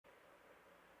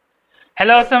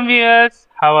Hello awesome viewers,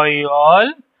 how are you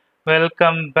all?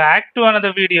 Welcome back to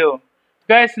another video.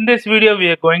 Guys, in this video we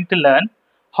are going to learn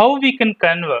how we can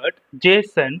convert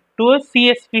JSON to a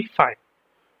CSV file.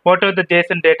 Whatever the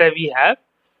JSON data we have,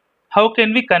 how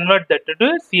can we convert that to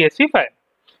a CSV file?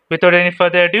 Without any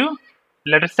further ado,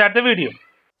 let us start the video.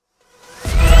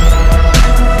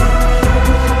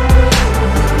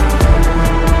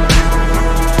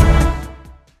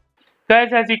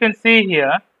 Guys, as you can see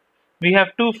here, we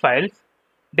have two files,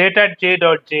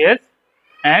 dataJ.js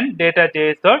and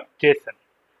dataJS.json.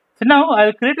 So now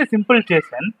I'll create a simple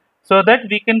JSON so that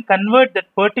we can convert that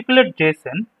particular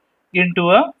JSON into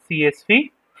a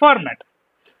CSV format.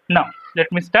 Now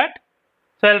let me start.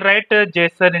 So I'll write a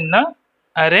JSON in the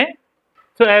array.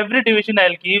 So every division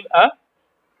I'll give a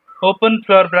open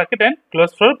floor bracket and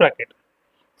close floor bracket.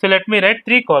 So let me write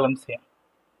three columns here.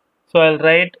 So I'll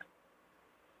write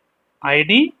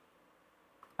ID.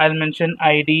 I'll mention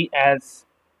ID as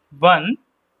 1,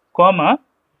 comma,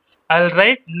 I'll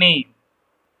write name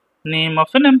of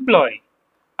an employee,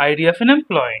 ID of an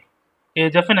employee,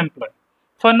 age of an employee.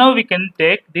 For now we can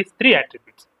take these three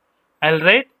attributes. I'll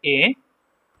write A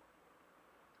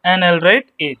and I'll write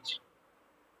age.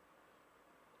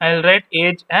 I'll write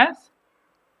age as,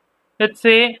 let's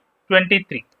say,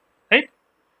 23, right?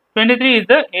 23 is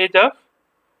the age of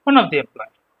one of the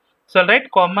employees. So I'll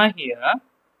write comma here.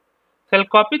 So I'll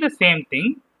copy the same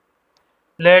thing.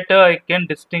 Later I can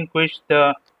differentiate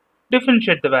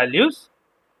the values.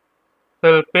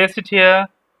 So I'll paste it here.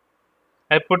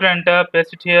 I put enter,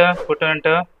 paste it here, put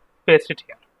enter, paste it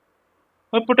here.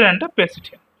 Or put enter, paste it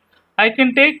here. I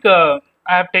can take, I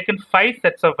have taken 5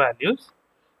 sets of values.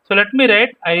 So let me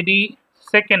write ID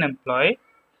second employee.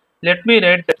 Let me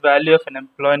write that value of an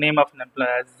employee, name of an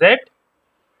employee as Z.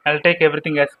 I'll take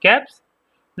everything as caps.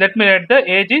 Let me write the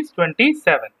age is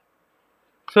 27.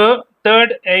 So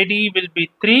third ID will be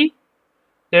 3.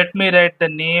 Let me write the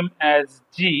name as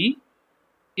G.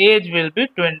 Age will be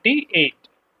 28.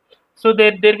 So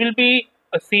there will be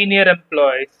a senior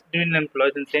employees, junior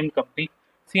employees in the same company,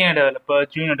 senior developer,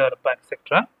 junior developer,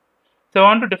 etc. So I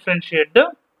want to differentiate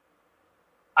the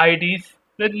IDs.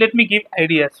 Let me give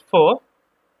ID as 4.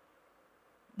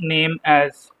 Name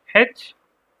as H.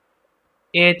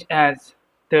 Age as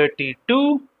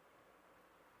 32.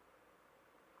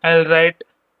 I'll write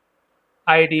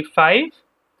ID 5,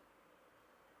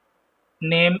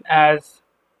 name as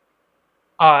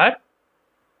R,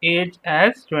 age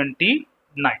as 29.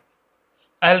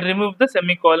 I'll remove the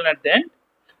semicolon at the end.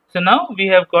 So now we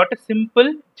have got a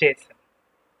simple JSON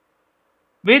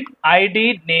with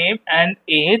ID, name and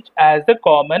age as the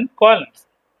common columns,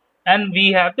 and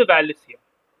we have the values here.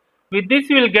 With this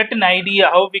you will get an idea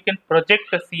how we can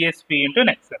project a CSV into an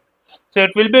Excel. So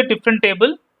it will be a different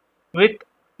table with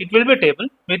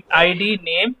ID,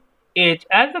 name, age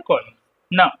as a column.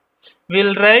 Now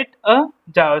we'll write a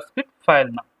JavaScript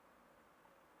file now.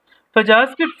 For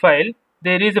JavaScript file,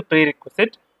 there is a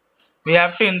prerequisite. We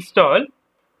have to install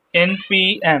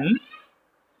npm.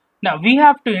 Now we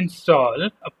have to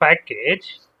install a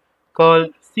package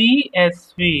called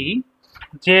csvjson.fs.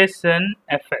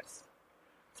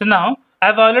 So now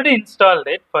I've already installed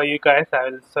it for you guys. I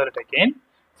will install it again.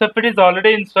 So if it is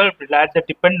already installed, we'll add the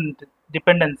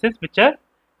dependencies which are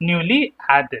newly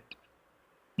added.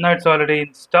 Now it's already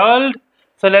installed.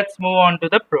 So let's move on to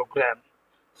the program.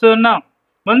 So now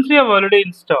once we have already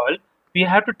installed, we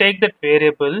have to take that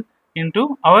variable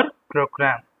into our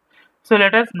program. So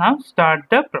let us now start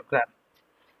the program.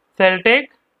 So I'll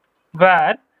take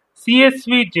var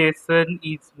csvjson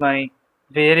is my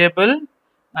variable.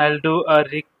 I'll do a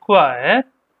require.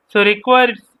 So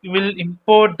require will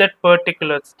import that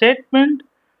particular statement.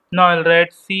 Now I'll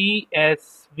write csvjson.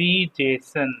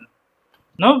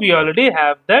 Now we already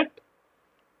have that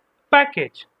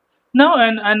package. Now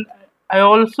and I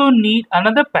also need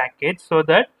another package so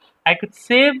that I could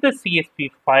save the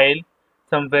CSV file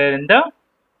somewhere in the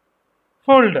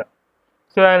folder.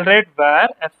 So I'll write var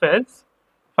fs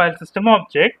file system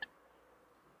object.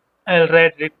 I'll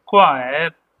write require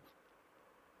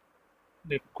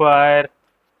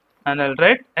and I'll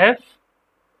write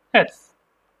fs.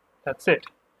 That's it.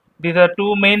 These are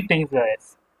two main things,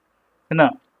 guys.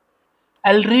 Now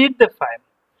I'll read the file.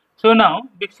 So now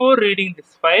before reading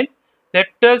this file, let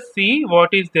us see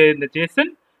what is there in the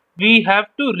JSON. We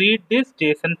have to read this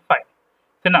JSON file.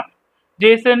 So now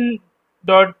JSON.json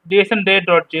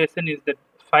is the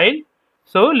file.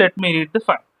 So let me read the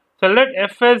file. So let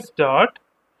fs dot,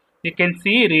 you can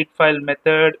see read file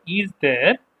method is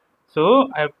there. So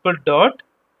I put dot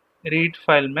read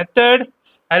file method.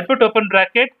 I'll put open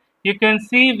bracket. You can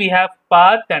see we have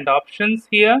path and options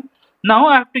here. Now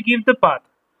I have to give the path.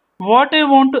 what I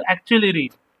want to actually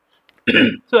read.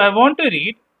 So I want to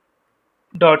read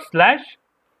dot slash,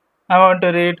 I want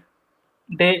to read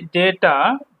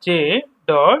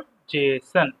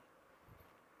dataJ.json.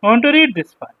 I want to read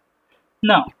this file.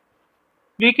 Now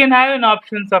we can have an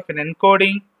options of an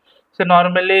encoding. So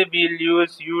normally we'll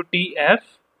use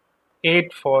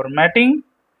UTF-8 formatting,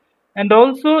 and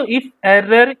also if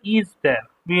error is there,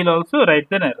 we'll also write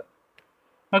the error.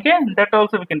 Okay, that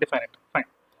also we can define it. Fine.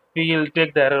 We will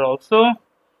take the error also.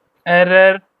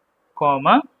 Error,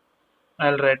 comma,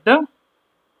 I'll write the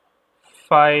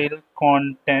file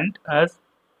content as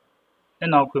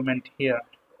an argument here.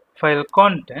 File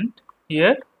content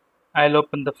here. I'll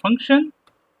open the function.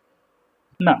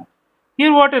 Now,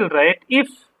 here what I'll write, if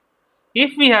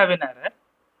we have an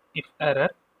error,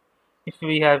 if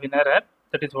we have an error,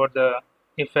 that is what the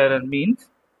if error means.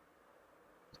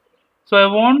 So I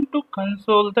want to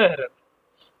console the error.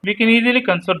 We can easily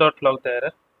console.log the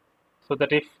error, so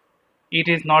that if it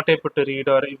is not able to read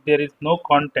or if there is no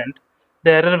content,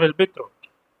 the error will be thrown.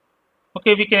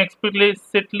 Okay, we can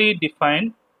explicitly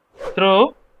define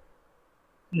throw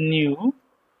new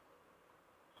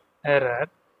error,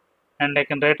 and I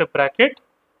can write a bracket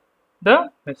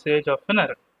the message of an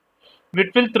error.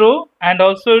 It will throw, and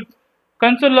also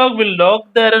console.log will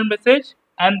log the error message,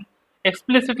 and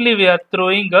explicitly we are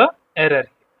throwing a error.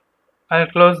 I'll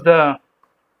close the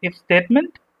if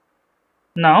statement.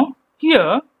 Now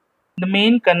here the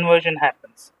main conversion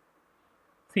happens.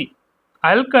 See,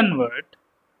 I'll convert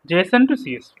JSON to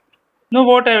CSV. Now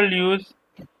what I will use?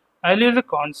 I'll use a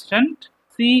constant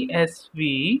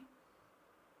csvData.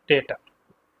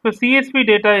 So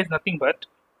csvData is nothing but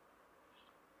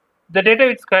the data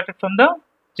which is collected from the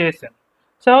JSON.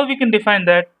 So how we can define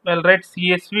that? I'll write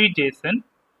csvJSON,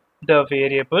 the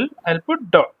variable, I'll put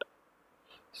dot.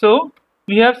 So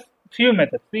we have few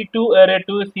methods. See, 2 array,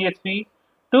 2 CSV,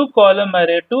 2 column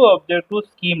array, 2 object, 2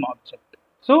 scheme object.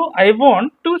 So I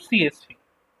want 2 CSV.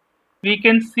 We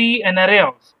can see an array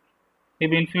also.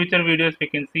 Maybe in future videos we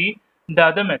can see the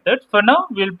other methods. For now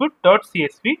we'll put dot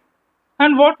CSV,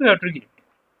 and what we have to give.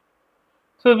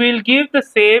 So we'll give the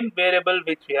same variable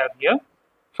which we have here,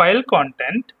 file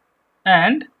content,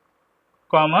 and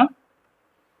comma,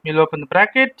 we'll open the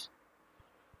bracket,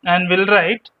 and we'll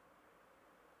write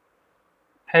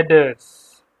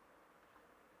headers.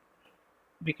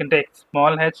 We can take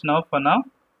small h now for now.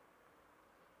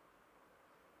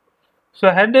 So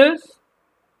headers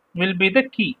will be the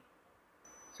key.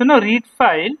 So now read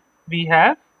file we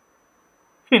have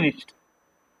finished.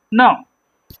 Now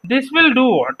this will do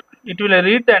what? It will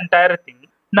read the entire thing.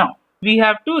 Now we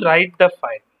have to write the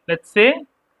file. Let's say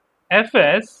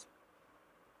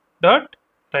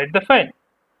fs.writeFile.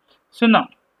 So now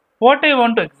what I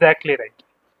want to exactly write?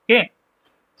 Okay,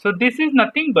 so this is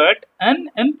nothing but an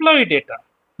employee data,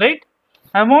 right?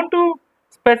 I want to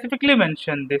specifically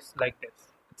mention this like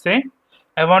this. Say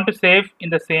I want to save in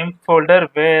the same folder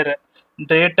where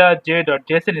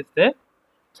dataJ.json is there.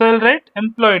 So I'll write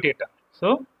employee data.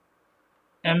 So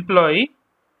employee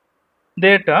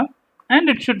data, and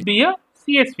it should be a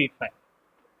CSV file.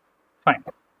 Fine.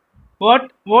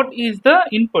 What is the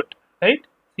input, right?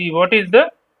 See, what is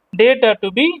the data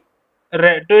to be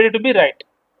write?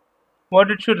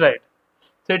 What it should write?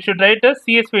 So it should write a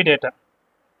CSV data.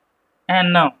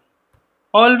 And now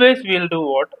always we'll do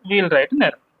what? We'll write an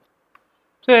error.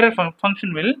 So error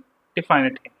function will define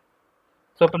it here.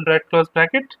 So open right close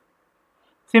bracket.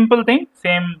 Simple thing,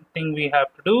 same thing we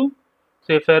have to do.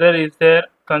 So if error is there,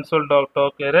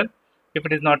 console.log error. If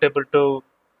it is not able to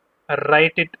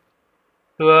write it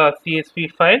to a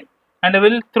CSV file, and I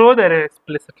will throw the error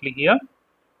explicitly here.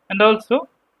 And also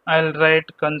I'll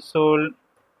write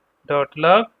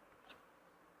console.log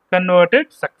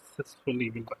converted successfully.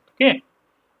 We got, okay.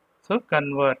 So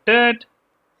converted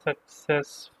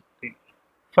successfully.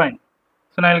 Fine.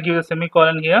 So now I'll give a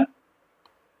semicolon here.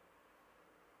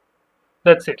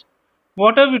 That's it.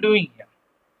 What are we doing here?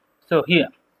 So here,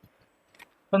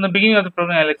 from the beginning of the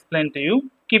program, I'll explain to you.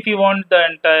 If you want the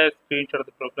entire screenshot of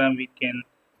the program, we can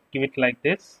give it like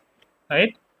this,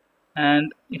 right?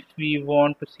 And if we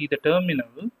want to see the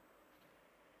terminal,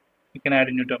 we can add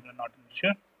a new terminal, not an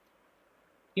issue.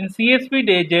 In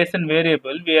csvJSON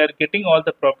variable, we are getting all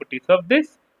the properties of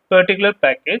this particular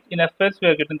package. In fs, we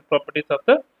are getting the properties of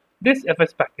this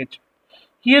fs package.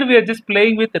 Here we are just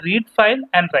playing with read file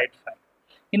and write file.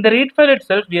 In the read file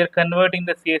itself, we are converting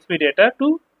the CSV data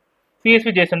to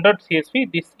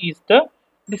csvjson.toCSV.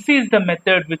 This is the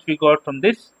method which we got from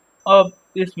this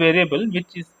variable,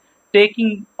 which is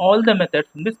taking all the methods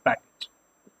from this package.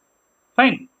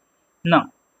 Fine.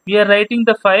 Now we are writing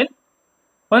the file.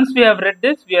 Once we have read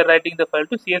this, we are writing the file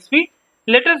to CSV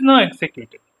Let us now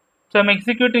execute it. So I'm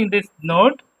executing this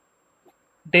node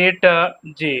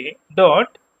dataJ.js.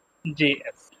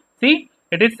 See,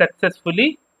 it is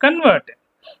successfully converted.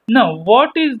 Now,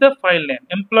 what is the file name?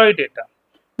 Employee data.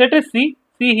 Let us see.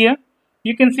 See here.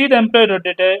 You can see the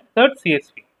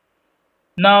employee.data.csv.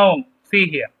 Now, see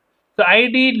here. So,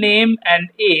 ID, name, and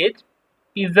age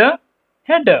is a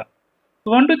header.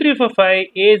 1, 2, 3, 4, 5,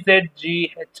 A, Z,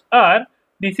 G, H, R.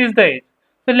 This is the age.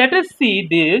 So, let us see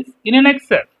this in an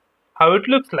Excel. How it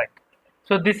looks like.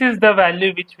 So, this is the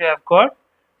value which we have got.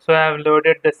 So, I have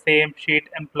loaded the same sheet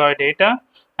employee data.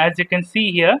 As you can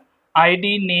see here,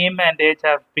 ID, name, and age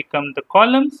have become the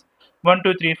columns. 1,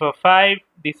 2, 3, 4, 5.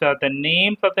 These are the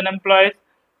names of the employees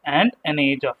and an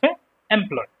age of an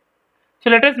employee. So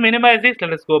let us minimize this.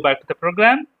 Let us go back to the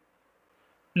program.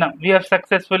 Now we have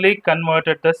successfully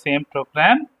converted the same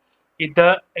program. If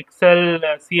the Excel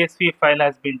CSV file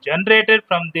has been generated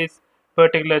from this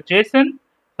particular JSON.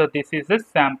 So this is a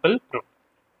sample program.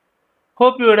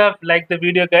 Hope you would have liked the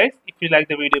video, guys. If you like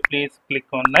the video, please click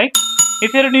on like.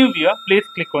 If you're a new viewer, please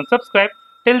click on subscribe.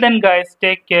 Till then, guys,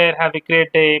 take care. Have a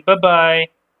great day. Bye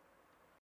bye.